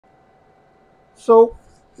So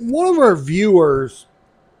one of our viewers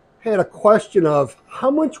had a question of how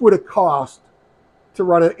much would it cost to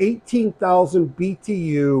run an 18,000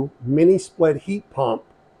 BTU mini split heat pump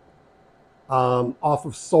off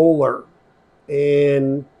of solar.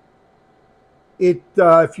 And if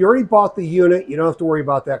you already bought the unit, you don't have to worry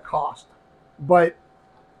about that cost. But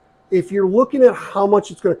if you're looking at how much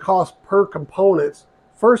it's going to cost per components,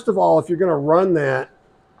 first of all, if you're going to run that,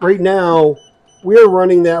 right now we are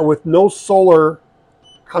running that with no solar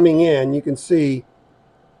coming in. You can see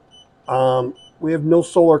we have no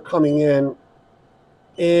solar coming in,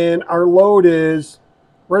 and our load is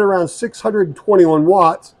right around 621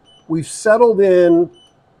 watts. We've settled in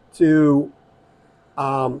to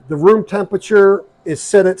the room temperature is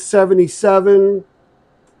set at 77,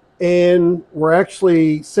 and we're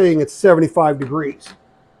actually saying it's 75 degrees.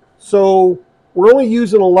 So we're only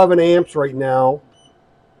using 11 amps right now,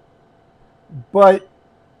 but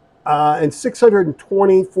and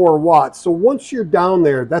 624 watts. So once you're down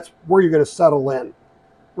there, that's where you're going to settle in,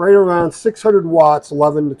 right around 600 watts,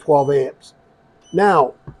 11 to 12 amps.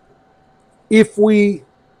 Now, if we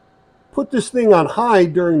put this thing on high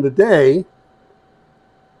during the day,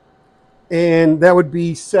 and that would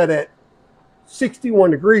be set at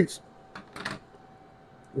 61 degrees,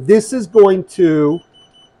 this is going to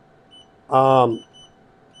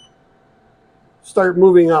start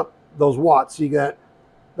moving up those watts. So you got,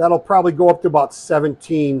 that'll probably go up to about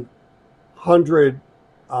 1700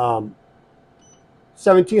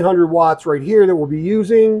 watts right here that we'll be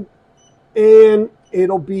using, and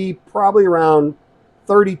it'll be probably around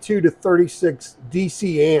 32 to 36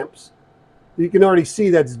 DC amps. You can already see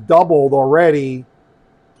that's doubled already,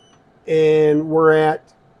 and we're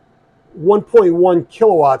at 1.1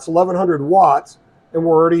 kilowatts, 1100 watts, and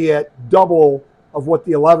we're already at double of what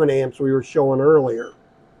the 11 amps we were showing earlier.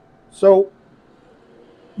 So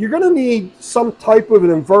you're going to need some type of an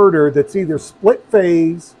inverter that's either split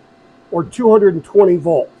phase or 220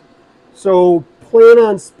 volt. So plan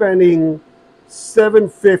on spending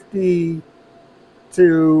 $750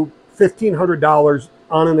 to $1,500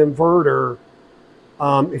 on an inverter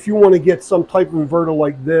if you want to get some type of inverter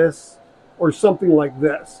like this or something like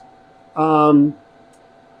this.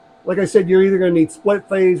 Like I said, you're either going to need split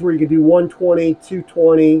phase where you can do 120,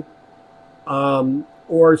 220,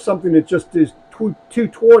 or something that just is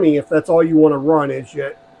 220 if that's all you want to run, is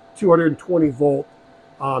yet 220 volt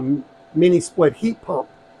mini split heat pump.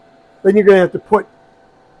 Then you're going to have to put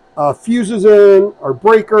fuses in or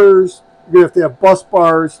breakers. You're going to have bus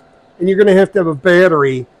bars, and you're going to have a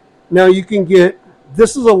battery. Now you can get,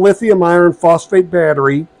 this is a lithium iron phosphate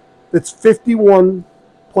battery that's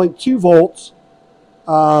 51.2 volts,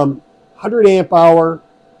 100 amp hour,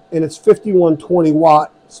 and it's 5120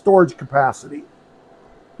 watt storage capacity.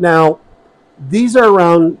 Now these are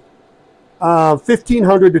around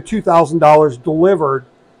 $1,500 to $2,000 delivered,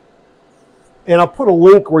 and I'll put a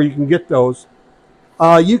link where you can get those.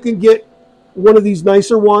 You can get one of these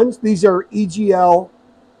nicer ones. These are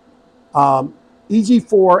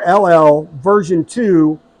EG4LL version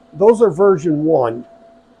 2. Those are version 1.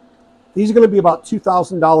 These are going to be about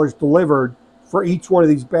 $2,000 delivered for each one of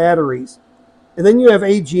these batteries. And then you have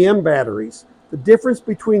AGM batteries. The difference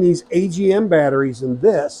between these AGM batteries and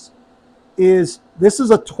this is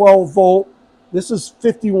a 12 volt. This is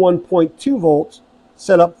 51.2 volts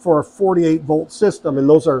set up for a 48 volt system, and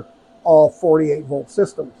those are all 48 volt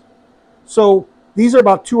systems. So these are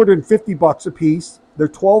about 250 bucks a piece. They're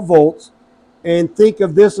 12 volts, and think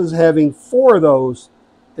of this as having 4 of those,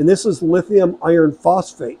 and this is lithium iron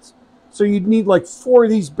phosphates. So you'd need like 4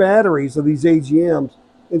 of these batteries of these AGMs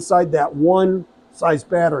inside that one size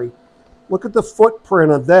battery. Look at the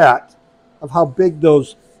footprint of that, of how big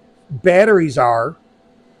those batteries are,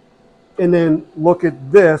 and then look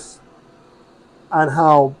at this on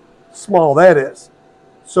how small that is.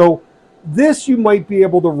 So this, you might be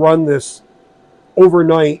able to run this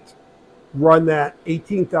overnight, run that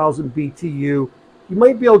 18,000 BTU. You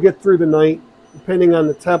might be able to get through the night depending on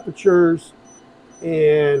the temperatures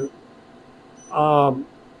and how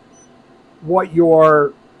low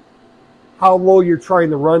you're trying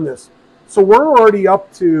to run this. So we're already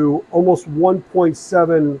up to almost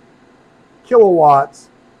 1.7 kilowatts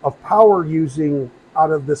of power using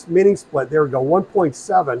out of this mini split. There we go,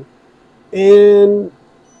 1.7. And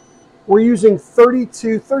we're using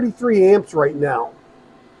 33 amps right now.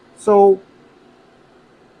 So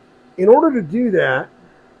in order to do that,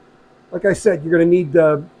 like I said, you're going to need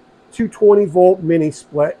the 220 volt mini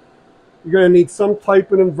split. You're going to need some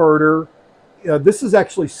type of inverter. This is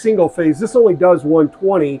actually single phase. This only does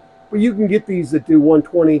 120, but you can get these that do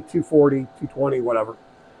 120, 240, 220, whatever.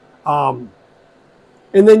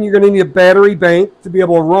 And then you're going to need a battery bank to be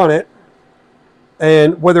able to run it.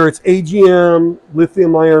 And whether it's AGM,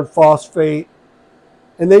 lithium iron phosphate.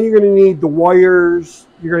 And then you're going to need the wires.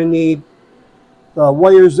 You're going to need the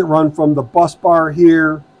wires that run from the bus bar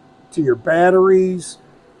here to your batteries.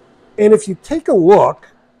 And if you take a look,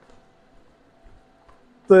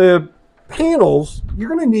 the panels, you're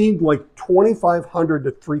going to need like 2,500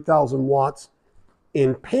 to 3,000 watts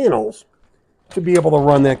in panels to be able to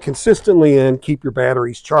run that consistently and keep your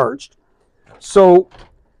batteries charged. So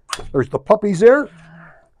there's the puppies there.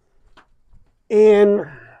 And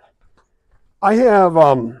I have,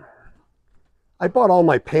 I bought all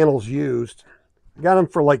my panels used. I got them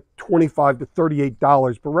for like $25 to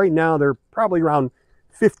 $38, but right now they're probably around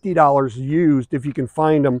 $50 used if you can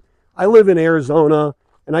find them. I live in Arizona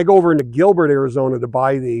and I go over into Gilbert, Arizona to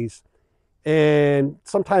buy these. And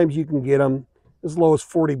sometimes you can get them as low as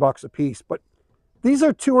 40 bucks a piece. But these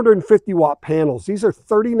are 250 watt panels. These are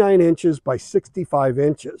 39 inches by 65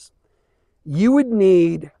 inches. You would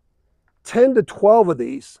need 10 to 12 of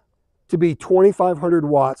these to be 2,500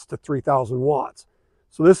 watts to 3,000 watts.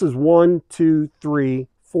 So this is 1, 2, 3,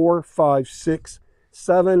 4, 5, 6,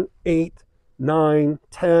 7, 8, 9,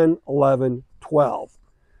 10, 11, 12.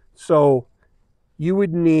 So you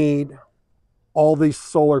would need all these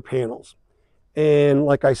solar panels. And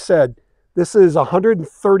like I said, this is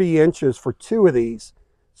 130 inches for 2 of these.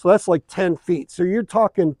 So that's like 10 feet. So you're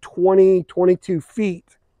talking 20, 22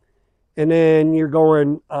 feet. And then you're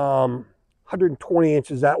going 120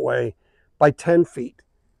 inches that way by 10 feet.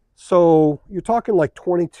 So you're talking like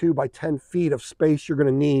 22 by 10 feet of space you're going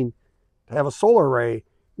to need to have a solar array. And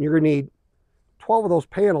you're going to need 12 of those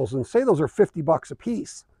panels. And say those are 50 bucks a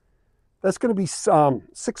piece. That's going to be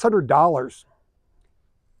 $600.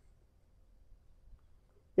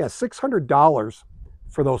 Yeah, $600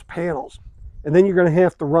 for those panels. And then you're going to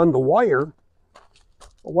have to run the wire.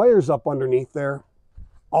 The wire's up underneath there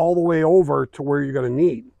all the way over to where you're going to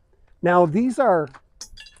need. Now these are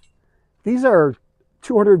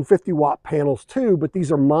 250 watt panels too, but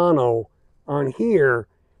these are mono on here,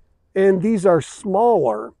 and these are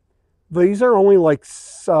smaller. These are only like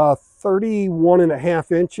 31 and a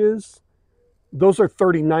half inches. Those are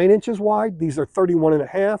 39 inches wide. These are 31 and a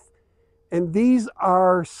half. And these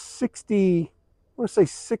are 60, I want to say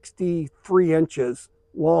 63 inches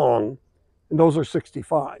long, and those are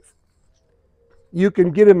 65. You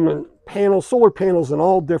can get them in panels, solar panels in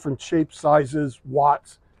all different shapes, sizes,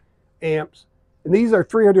 watts, amps. And these are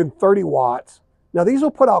 330 watts. Now these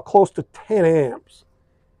will put out close to 10 amps,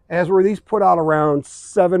 as where these put out around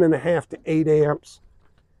 7.5 to 8 amps.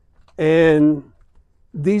 And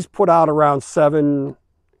these put out around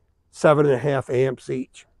 7.5 amps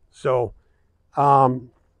each. So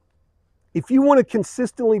if you want to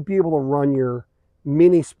consistently be able to run your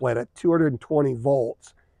mini split at 220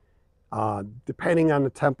 volts, depending on the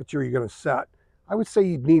temperature you're going to set, I would say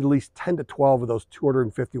you'd need at least 10 to 12 of those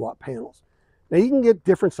 250 watt panels. Now you can get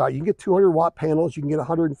different size. You can get 200 watt panels, you can get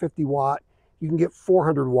 150 watt, you can get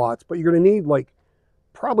 400 watts, but you're going to need like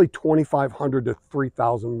probably 2,500 to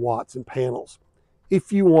 3,000 watts in panels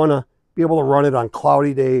if you want to be able to run it on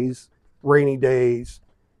cloudy days, rainy days,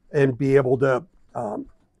 and be able to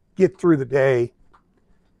get through the day.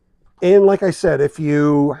 And like I said, if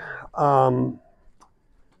you want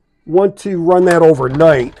to run that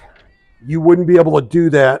overnight, you wouldn't be able to do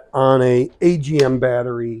that on a AGM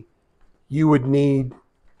battery. You would need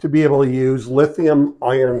to be able to use lithium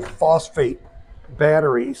iron phosphate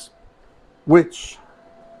batteries, which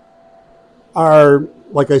are,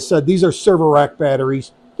 like I said, these are server rack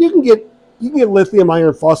batteries. You can get lithium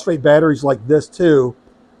iron phosphate batteries like this too,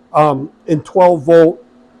 in 12 volt.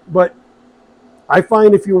 But I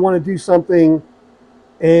find if you want to do something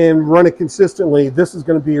and run it consistently, this is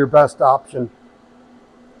going to be your best option.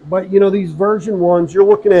 But you know, these version ones, you're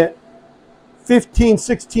looking at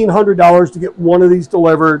 $1,600 to get one of these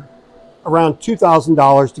delivered, around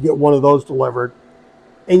 $2,000 to get one of those delivered.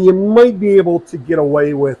 And you might be able to get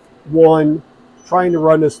away with one trying to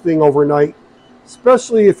run this thing overnight,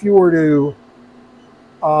 especially if you were to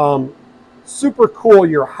super cool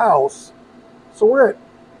your house. So we're at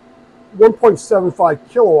 1.75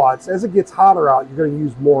 kilowatts. As it gets hotter out, you're going to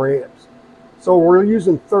use more amps. So we're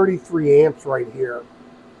using 33 amps right here.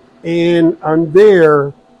 And on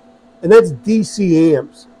there, and that's DC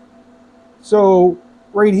amps. So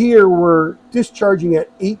right here, we're discharging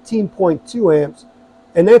at 18.2 amps,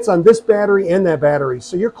 and that's on this battery and that battery.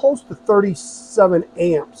 So you're close to 37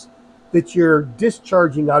 amps that you're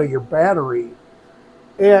discharging out of your battery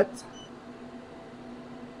at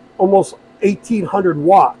almost 1,800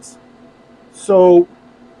 watts. So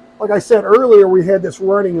like I said earlier, we had this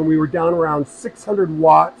running and we were down around 600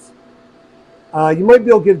 watts. You might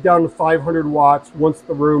be able to get it down to 500 watts once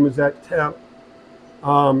the room is at temp.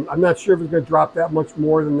 I'm not sure if it's going to drop that much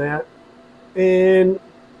more than that. And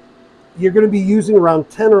you're going to be using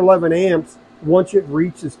around 10 or 11 amps once it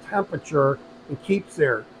reaches temperature and keeps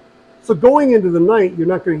there. So going into the night, you're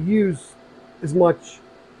not going to use as much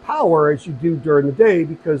power as you do during the day,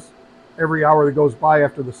 because every hour that goes by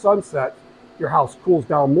after the sun sets, your house cools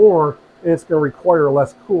down more and it's going to require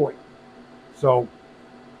less cooling. So,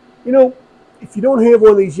 you know, if you don't have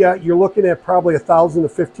one of these yet, you're looking at probably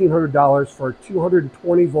 $1,000 to $1,500 for a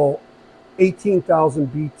 220 volt, 18,000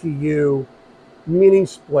 BTU mini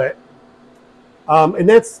split. And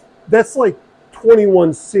that's like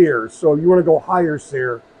 21 sears. So if you want to go higher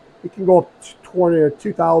sear, it can go up to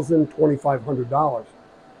 $2,000, $2,500.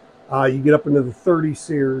 You get up into the 30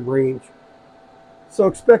 sear range. So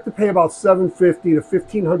expect to pay about $750 to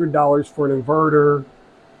 $1,500 for an inverter,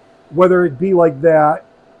 whether it be like that,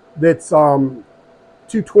 that's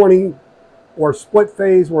 220 or split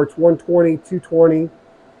phase where it's 120, 220.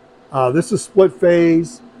 This is split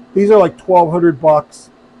phase. These are like $1,200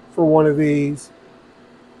 for one of these.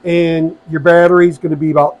 And your battery is going to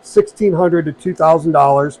be about $1,600 to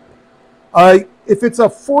 $2,000. If it's a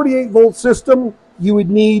 48 volt system, you would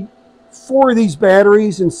need 4 of these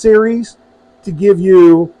batteries in series to give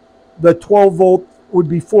you the 12 volt would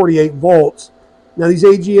be 48 volts. Now these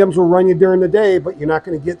AGMs will run you during the day, but you're not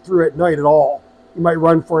going to get through at night at all. You might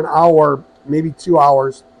run for an hour, maybe 2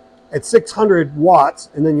 hours at 600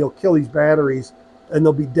 watts, and then you'll kill these batteries and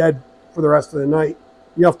they'll be dead for the rest of the night.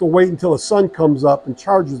 You have to wait until the sun comes up and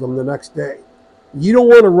charges them the next day. You don't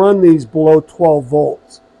want to run these below 12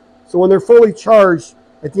 volts. So when they're fully charged,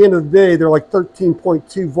 at the end of the day, they're like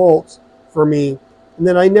 13.2 volts for me. And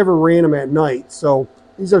then I never ran them at night. So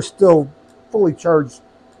these are still fully charged,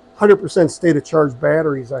 100% state of charge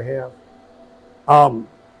batteries I have.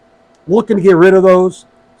 Looking to get rid of those.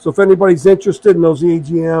 So if anybody's interested in those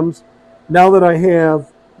AGMs, now that I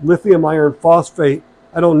have lithium iron phosphate,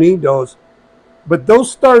 I don't need those. But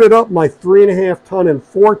those started up my 3.5 ton and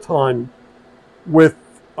 4 ton with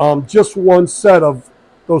just one set of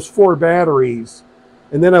those 4 batteries.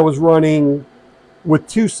 And then I was running with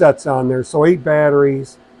 2 sets on there. So 8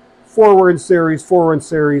 batteries, 4 were in series, 4 were in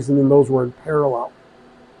series, and then those were in parallel.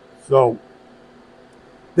 So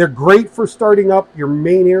they're great for starting up your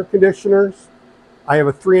main air conditioners. I have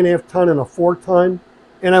a 3.5 ton and a 4 ton.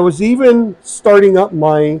 And I was even starting up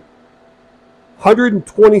my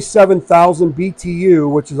 127,000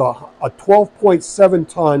 BTU, which is a 12.7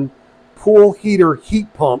 ton pool heater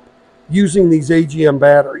heat pump using these AGM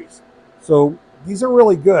batteries. So these are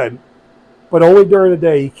really good, but only during the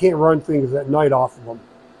day. You can't run things at night off of them.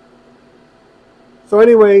 So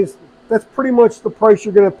anyways, that's pretty much the price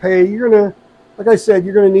you're going to pay. You're going to, like I said,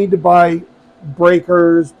 you're going to need to buy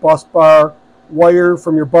breakers, bus bar, wire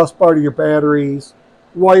from your bus bar to your batteries,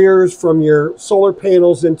 wires from your solar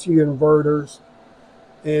panels into your inverters.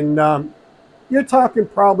 And you're talking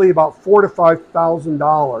probably about $4,000 to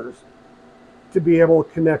 $5,000 to be able to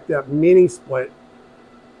connect that mini split.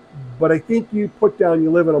 But I think you put down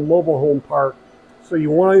you live in a mobile home park, so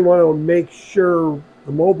you want to make sure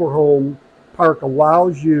the mobile home park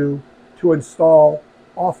allows you to install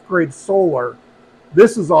off-grid solar.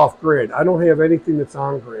 This is off-grid. I don't have anything that's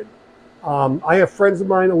on-grid. I have friends of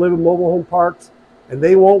mine that live in mobile home parks, and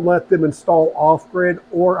they won't let them install off-grid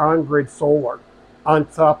or on-grid solar on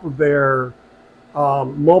top of their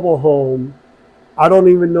mobile home. I don't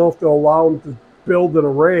even know if they'll allow them to build an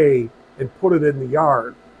array and put it in the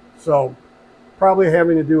yard. So probably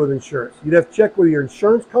having to do with insurance. You'd have to check with your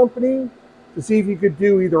insurance company to see if you could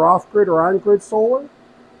do either off-grid or on-grid solar,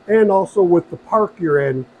 and also with the park you're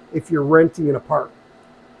in if you're renting in a park.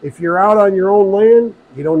 If you're out on your own land,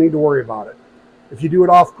 you don't need to worry about it. If you do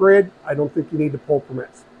it off-grid, I don't think you need to pull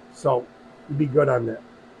permits. So you'd be good on that.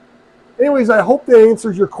 Anyways, I hope that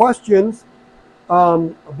answers your questions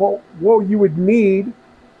about what you would need,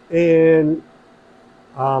 and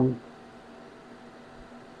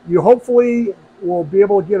you hopefully will be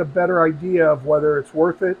able to get a better idea of whether it's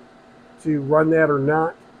worth it to run that or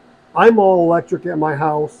not. I'm all electric at my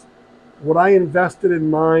house. What I invested in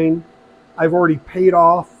mine, I've already paid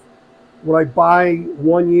off. When I buy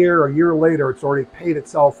 1 year, a year later, it's already paid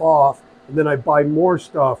itself off. And then I buy more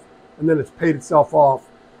stuff, and then it's paid itself off.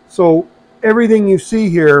 So everything you see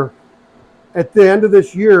here at the end of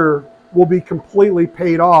this year will be completely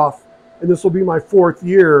paid off. And this will be my 4th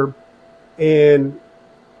year. And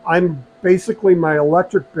I'm basically my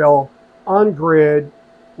electric bill on grid,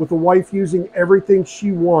 with the wife using everything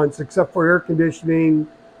she wants except for air conditioning,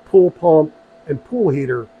 pool pump, and pool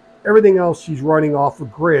heater. Everything else she's running off a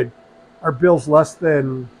grid. Our bill's less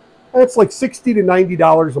than, it's like $60 to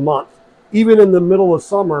 $90 a month, even in the middle of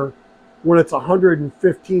summer when it's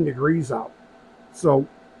 115 degrees out. So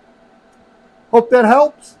hope that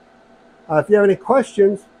helps. If you have any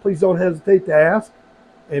questions, please don't hesitate to ask.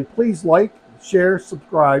 And please like, share,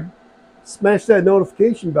 subscribe, smash that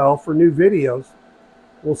notification bell for new videos.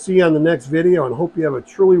 We'll see you on the next video, and hope you have a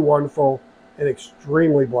truly wonderful and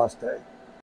extremely blessed day.